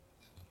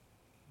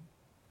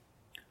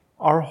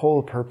Our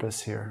whole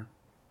purpose here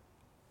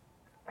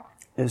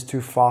is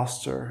to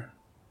foster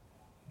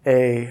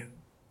a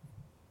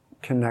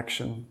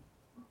connection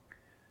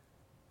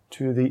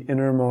to the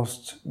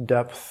innermost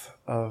depth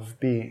of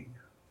being.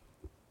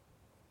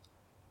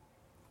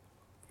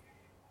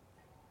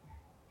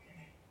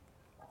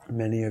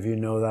 Many of you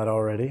know that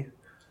already.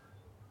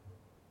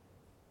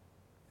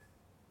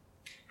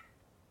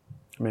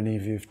 Many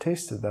of you have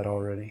tasted that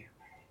already.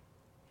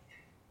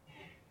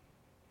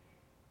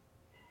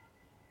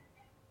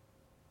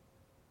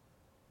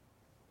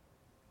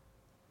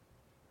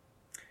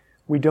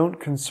 We don't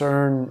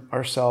concern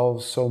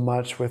ourselves so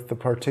much with the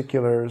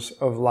particulars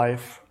of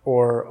life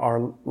or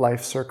our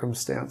life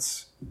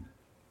circumstance.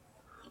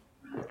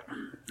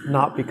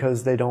 Not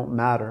because they don't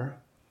matter,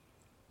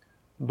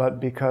 but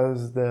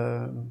because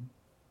the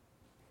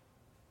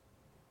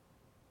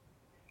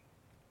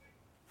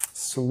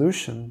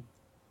solution,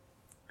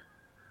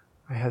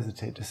 I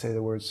hesitate to say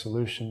the word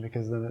solution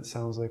because then it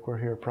sounds like we're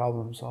here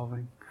problem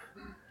solving.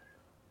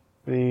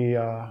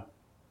 The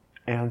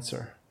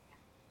answer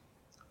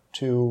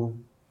to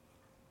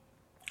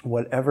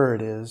whatever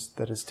it is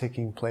that is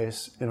taking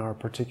place in our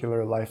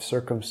particular life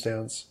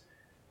circumstance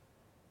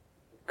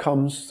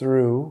comes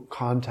through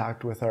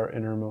contact with our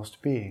innermost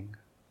being.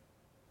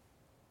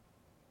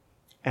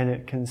 And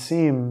it can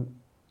seem,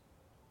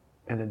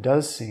 and it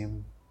does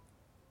seem,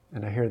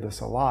 and I hear this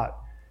a lot,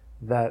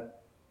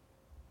 that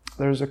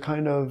there's a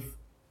kind of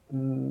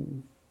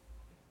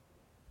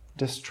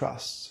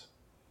distrust.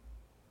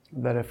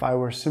 That if I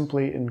were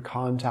simply in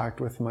contact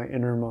with my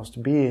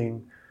innermost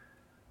being,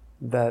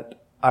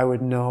 that I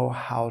would know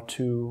how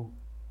to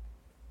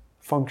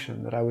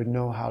function, that I would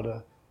know how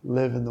to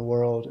live in the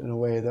world in a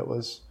way that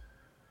was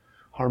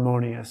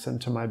harmonious and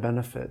to my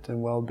benefit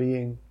and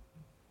well-being.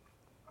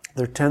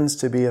 There tends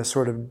to be a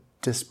sort of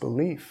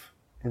disbelief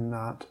in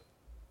that.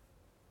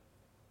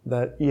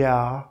 That,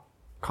 yeah,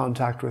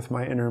 contact with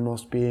my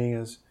innermost being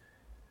is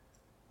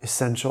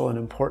essential and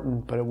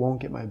important, but it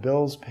won't get my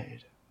bills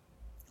paid,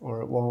 or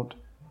it won't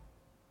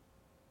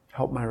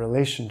help my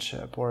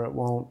relationship, or it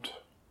won't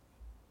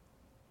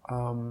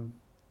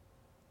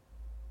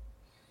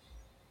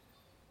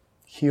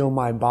heal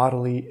my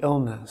bodily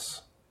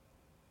illness.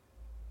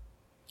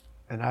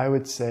 And I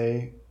would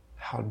say,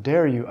 how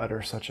dare you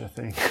utter such a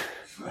thing?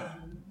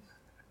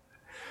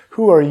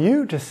 Who are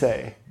you to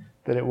say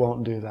that it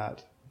won't do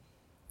that?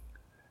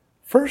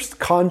 First,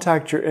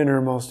 contact your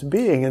innermost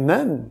being and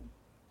then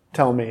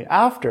tell me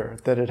after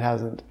that it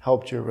hasn't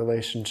helped your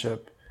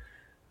relationship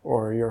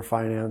or your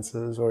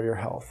finances or your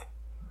health.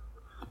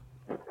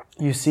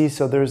 You see,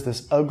 so there's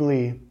this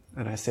ugly,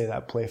 and I say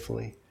that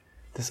playfully,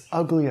 this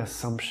ugly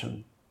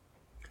assumption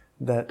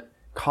that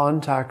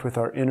contact with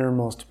our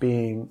innermost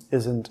being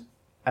isn't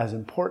as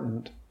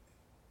important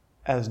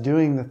as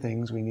doing the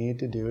things we need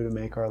to do to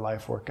make our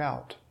life work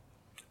out.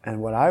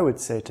 And what I would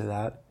say to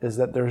that is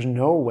that there's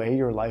no way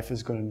your life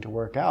is going to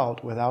work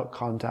out without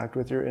contact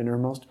with your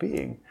innermost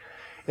being.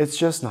 It's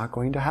just not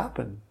going to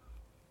happen.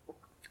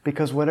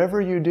 Because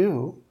whatever you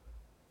do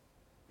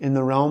in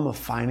the realm of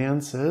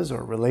finances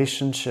or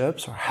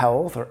relationships or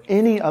health or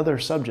any other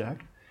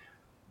subject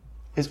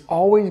is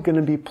always going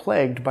to be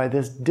plagued by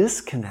this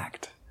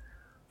disconnect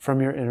from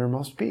your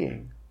innermost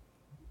being.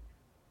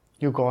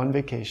 You'll go on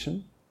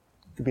vacation.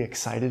 You'll be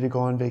excited to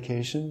go on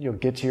vacation. You'll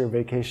get to your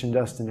vacation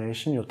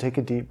destination. You'll take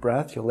a deep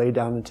breath. You'll lay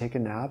down and take a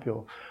nap.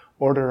 You'll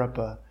order up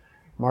a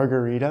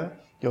margarita.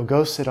 You'll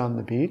go sit on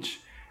the beach.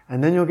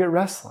 And then you'll get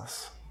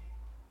restless.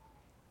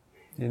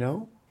 You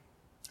know?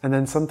 And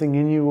then something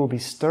in you will be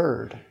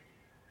stirred.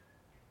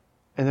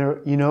 And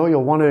there,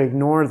 you'll want to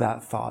ignore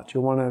that thought.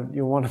 You'll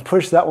want to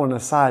push that one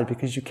aside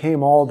because you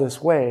came all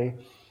this way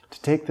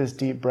to take this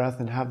deep breath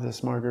and have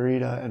this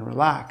margarita and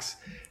relax.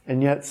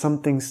 And yet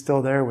something's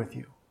still there with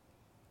you.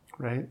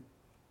 Right?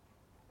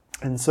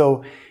 And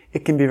so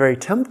it can be very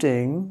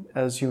tempting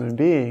as human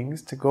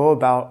beings to go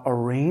about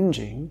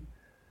arranging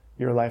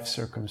your life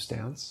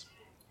circumstance,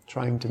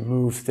 trying to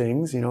move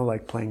things,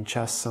 like playing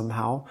chess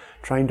somehow,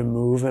 trying to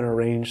move and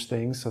arrange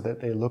things so that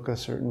they look a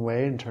certain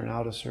way and turn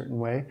out a certain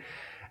way.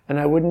 And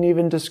I wouldn't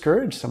even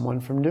discourage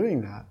someone from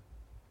doing that,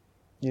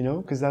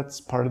 because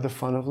that's part of the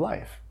fun of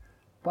life.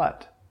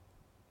 But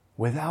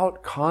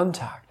without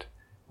contact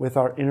with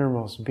our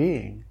innermost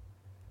being,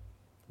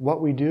 what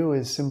we do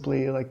is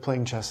simply like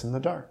playing chess in the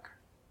dark.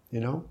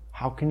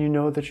 How can you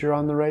know that you're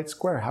on the right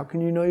square? How can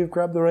you know you've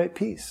grabbed the right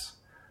piece?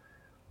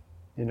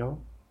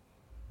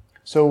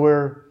 So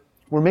we're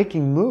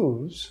making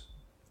moves,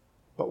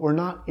 but we're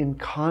not in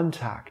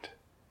contact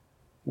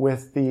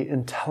with the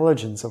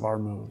intelligence of our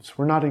moves.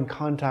 We're not in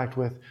contact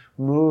with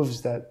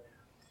moves that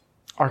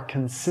are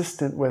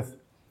consistent with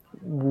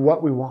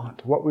what we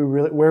want,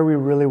 where we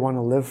really want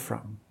to live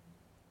from.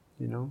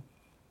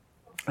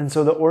 And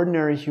so the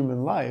ordinary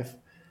human life,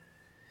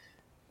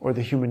 or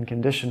the human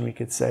condition, we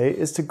could say,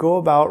 is to go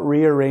about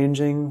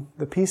rearranging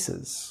the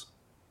pieces,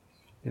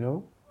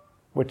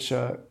 which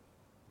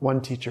one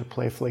teacher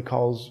playfully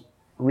calls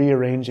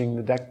rearranging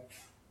the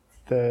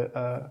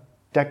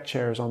deck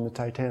chairs on the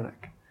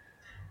Titanic,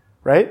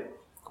 right?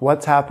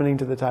 What's happening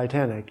to the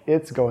Titanic?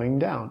 It's going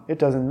down. It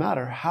doesn't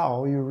matter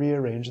how you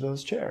rearrange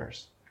those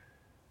chairs,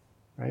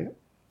 right?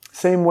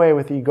 Same way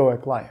with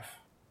egoic life,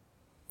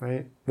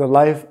 right? The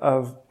life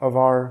of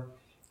our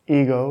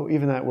ego,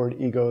 even that word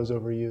ego is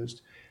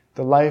overused,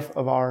 the life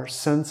of our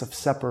sense of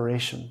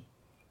separation.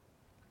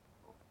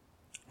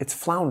 It's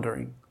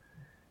floundering.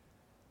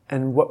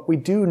 And what we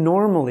do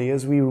normally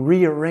is we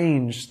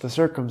rearrange the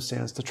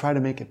circumstance to try to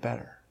make it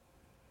better,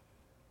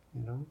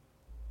 you know?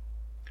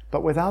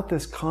 But without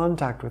this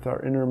contact with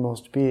our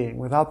innermost being,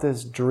 without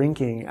this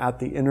drinking at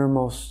the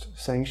innermost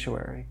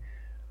sanctuary,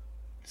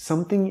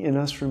 something in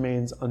us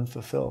remains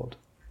unfulfilled.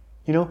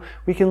 You know,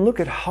 we can look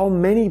at how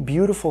many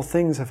beautiful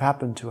things have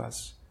happened to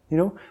us. You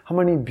know, how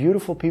many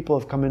beautiful people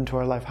have come into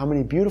our life, how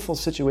many beautiful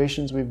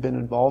situations we've been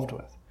involved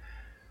with,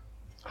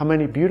 how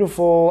many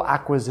beautiful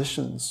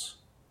acquisitions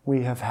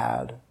we have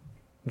had,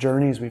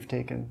 journeys we've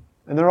taken.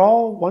 And they're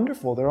all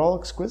wonderful, they're all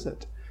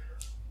exquisite.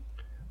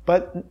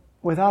 But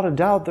without a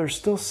doubt, there's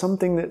still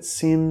something that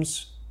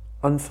seems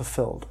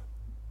unfulfilled.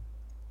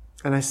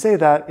 And I say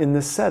that in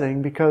this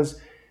setting because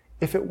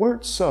if it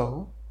weren't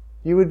so,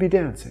 you would be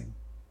dancing,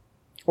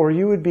 or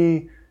you would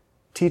be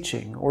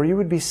teaching, or you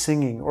would be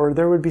singing, or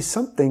there would be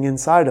something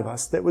inside of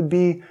us that would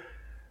be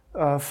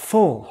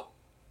full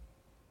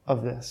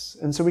of this.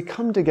 And so we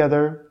come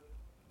together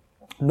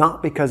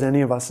not because any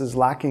of us is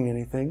lacking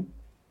anything,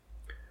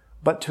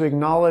 but to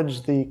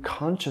acknowledge the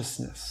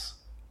consciousness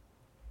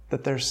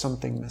that there's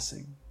something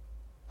missing.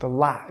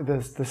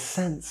 The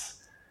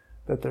sense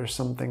that there's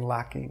something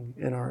lacking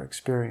in our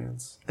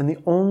experience. And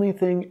the only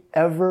thing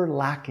ever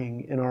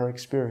lacking in our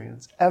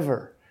experience,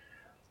 ever,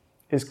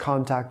 is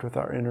contact with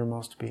our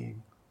innermost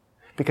being.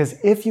 Because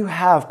if you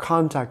have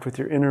contact with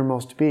your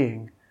innermost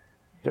being,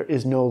 there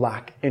is no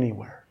lack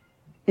anywhere.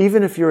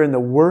 Even if you're in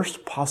the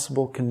worst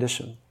possible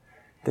condition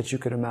that you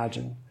could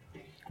imagine,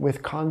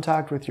 with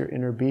contact with your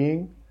inner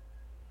being,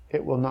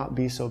 it will not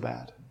be so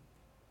bad.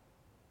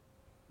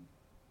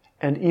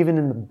 And even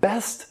in the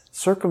best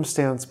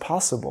circumstance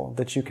possible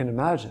that you can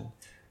imagine,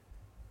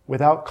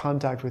 without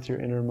contact with your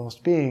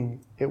innermost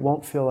being, it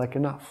won't feel like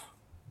enough.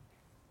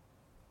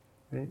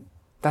 Right?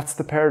 That's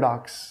the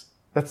paradox.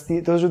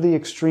 Those are the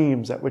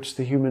extremes at which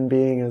the human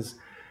being is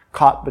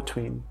caught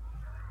between,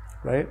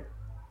 right?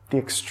 The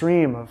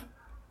extreme of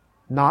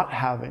not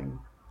having,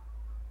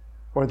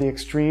 or the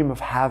extreme of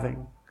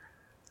having.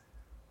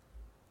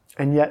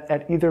 And yet,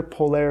 at either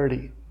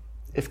polarity,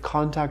 if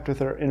contact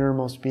with our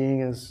innermost being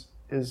is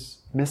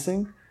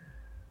missing,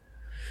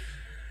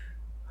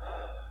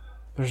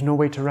 there's no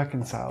way to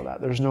reconcile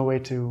that. There's no way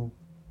to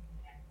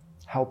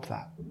help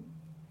that.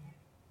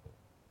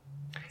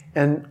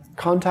 And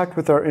contact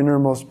with our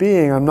innermost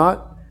being, I'm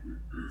not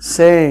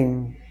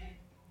saying,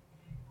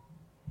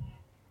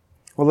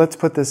 well, let's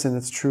put this in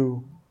its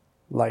true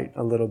light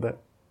a little bit.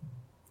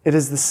 It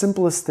is the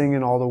simplest thing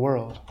in all the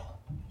world,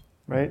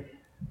 right?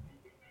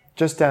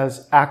 Just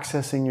as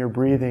accessing your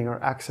breathing or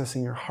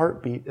accessing your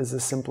heartbeat is the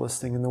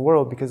simplest thing in the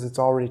world because it's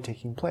already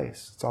taking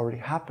place. It's already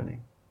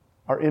happening.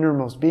 Our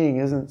innermost being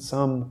isn't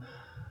some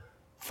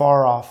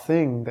far-off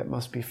thing that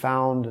must be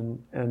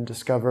found and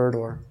discovered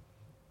or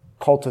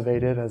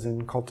cultivated, as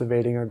in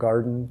cultivating a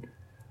garden.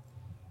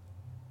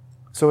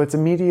 So it's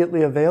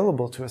immediately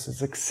available to us.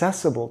 It's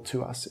accessible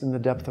to us in the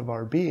depth of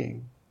our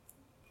being.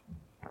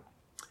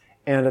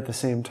 And at the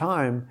same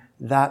time,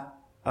 that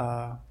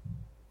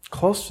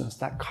closeness,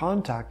 that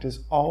contact is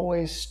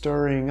always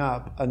stirring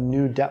up a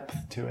new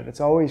depth to it. It's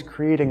always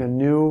creating a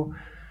new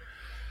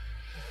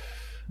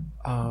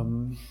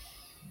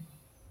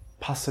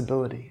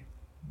possibility.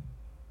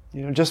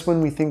 You know, just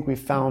when we think we've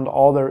found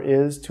all there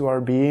is to our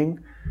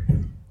being,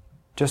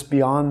 just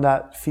beyond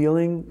that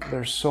feeling,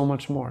 there's so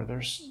much more.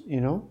 There's, you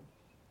know,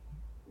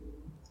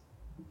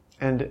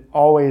 and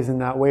always in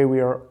that way we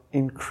are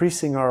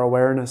increasing our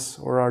awareness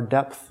or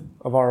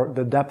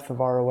the depth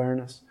of our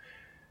awareness.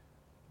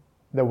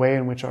 The way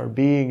in which our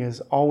being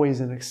is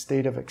always in a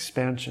state of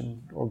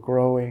expansion or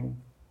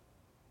growing.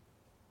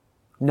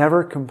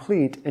 Never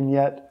complete and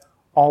yet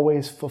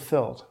always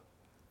fulfilled.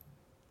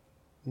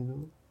 You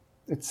know,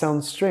 it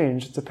sounds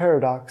strange. It's a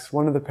paradox.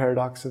 One of the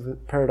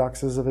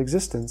paradoxes of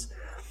existence,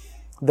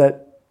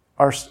 that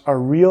our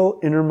real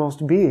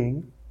innermost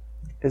being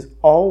is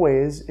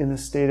always in a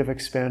state of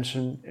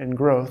expansion and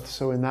growth.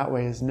 So in that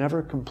way is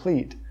never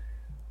complete.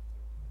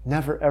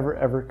 Never, ever,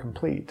 ever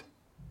complete.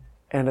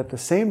 And at the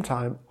same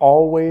time,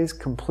 always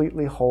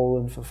completely whole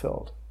and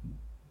fulfilled.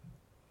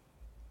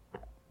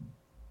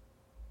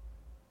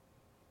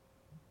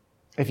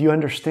 If you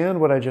understand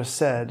what I just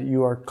said,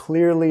 you are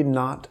clearly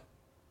not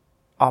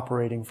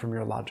operating from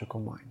your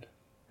logical mind,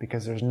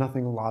 because there's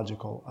nothing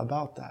logical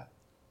about that.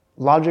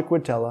 Logic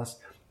would tell us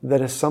that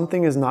if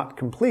something is not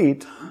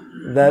complete,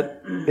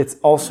 that it's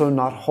also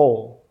not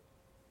whole,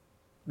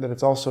 that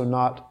it's also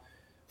not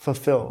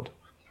fulfilled,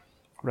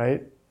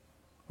 right?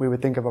 We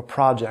would think of a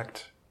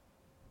project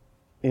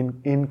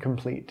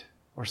incomplete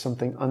or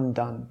something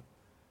undone.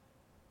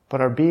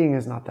 But our being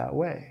is not that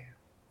way.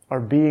 Our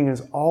being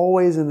is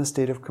always in the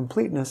state of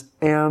completeness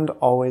and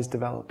always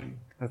developing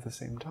at the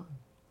same time.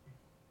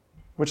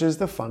 which is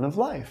the fun of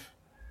life,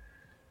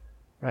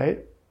 right?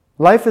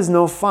 Life is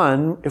no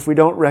fun if we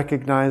don't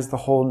recognize the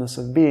wholeness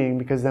of being,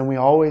 because then we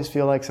always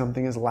feel like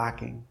something is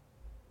lacking.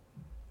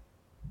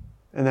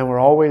 And then we're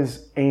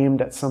always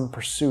aimed at some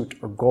pursuit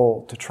or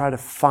goal to try to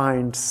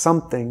find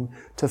something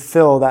to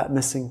fill that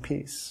missing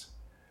piece.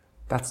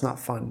 That's not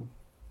fun.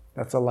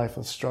 That's a life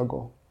of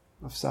struggle,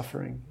 of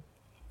suffering.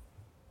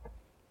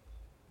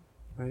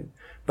 Right?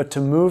 But to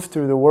move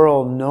through the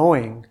world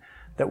knowing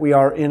that we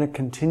are in a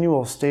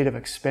continual state of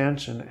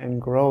expansion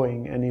and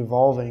growing and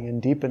evolving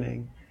and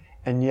deepening,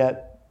 and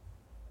yet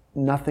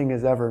nothing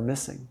is ever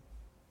missing.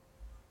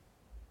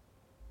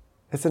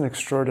 It's an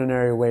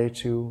extraordinary way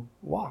to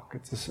walk.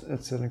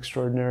 It's an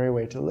extraordinary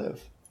way to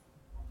live.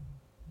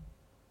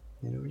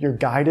 You're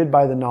guided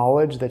by the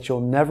knowledge that you'll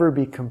never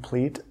be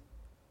complete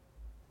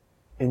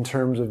in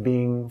terms of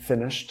being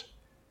finished,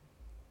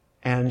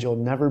 and you'll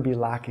never be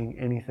lacking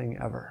anything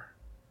ever.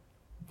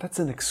 That's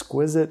an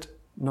exquisite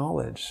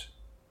knowledge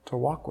to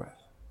walk with,